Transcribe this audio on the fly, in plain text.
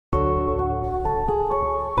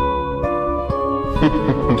Keep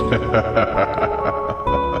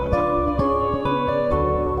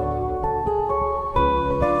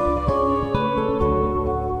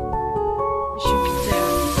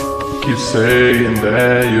saying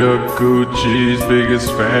that you're Gucci's biggest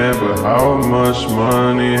fan, but how much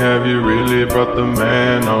money have you really brought the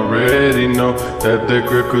man? Already know that the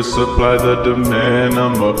Griff could supply the demand.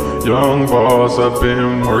 I'm a young boss, I've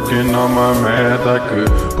been working on my math. I could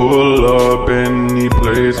pull up any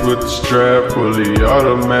place with the strap, fully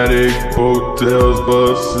automatic, hotels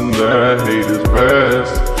busting that haters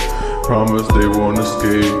past. Promise they won't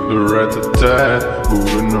escape the rat-a-tat,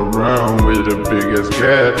 moving around with a big-ass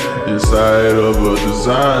cat inside of a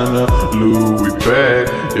designer Louis bag.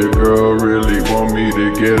 Your girl really want me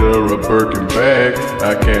to get her a Birkin bag.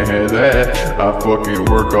 I can't have that, I fucking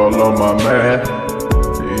work all on my math.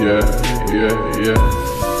 Yeah.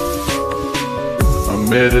 I'm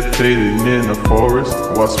meditating in the forest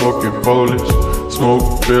while smoking foliage.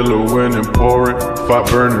 Smoke billowing and pouring, fire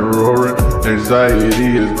burning, roaring.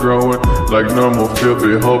 Anxiety is growing, like normal, feel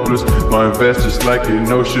bit hopeless. My investors like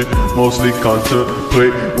an ocean, mostly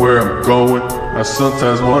contemplate where I'm going. I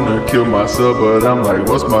sometimes wanna kill myself, but I'm like,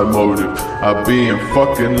 what's my motive? I being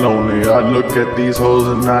fucking lonely. I look at these hoes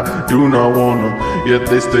and I do not want them, yet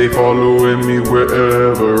they stay following me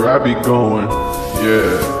wherever I be going.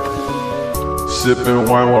 Yeah. Sipping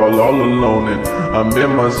wine while all alone and I'm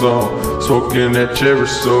in my zone, smoking that cherry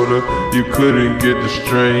soda. You couldn't get the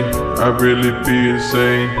strain, I really be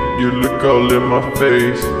insane. You look all in my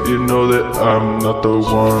face, you know that I'm not the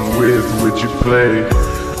one with which you play.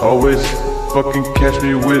 Always fucking catch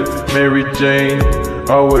me with Mary Jane.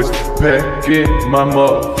 Always packing my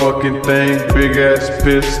motherfucking thing. Big ass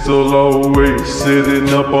pistol always sitting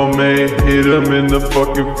up on me. Hit him in the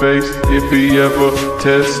fucking face if he ever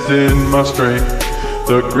testing my strength.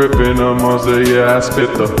 The Griffin a monster, yeah, I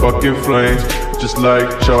spit the fucking flames. Just like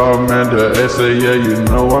Charmander, SA, yeah, you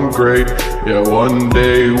know I'm great. Yeah, one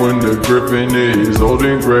day when the Griffin is old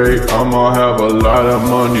and gray, I'ma have a lot of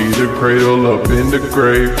money to cradle up in the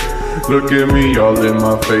grave. Look at me all in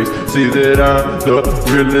my face, see that I'm the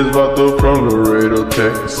realest vato from Laredo,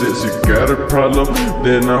 Texas. You got a problem,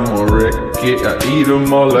 then I'ma wreck it. I eat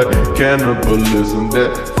them all like cannibalism,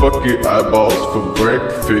 that fucking eyeballs for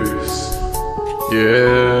breakfast.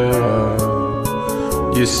 Yeah,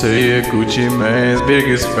 you say you're Gucci Mane's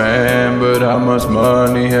biggest fan, but how much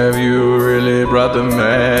money have you really brought the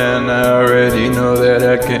man? I already know that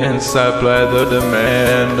I can't supply the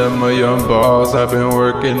demand. I'm a young boss, I've been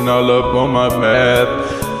working all up on my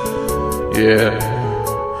math. Yeah,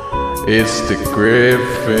 it's the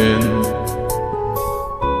Griffin.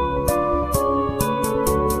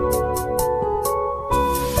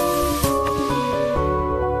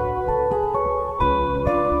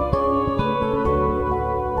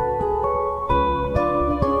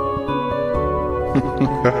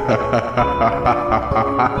 Ha ha ha ha ha ha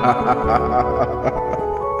ha ha ha ha.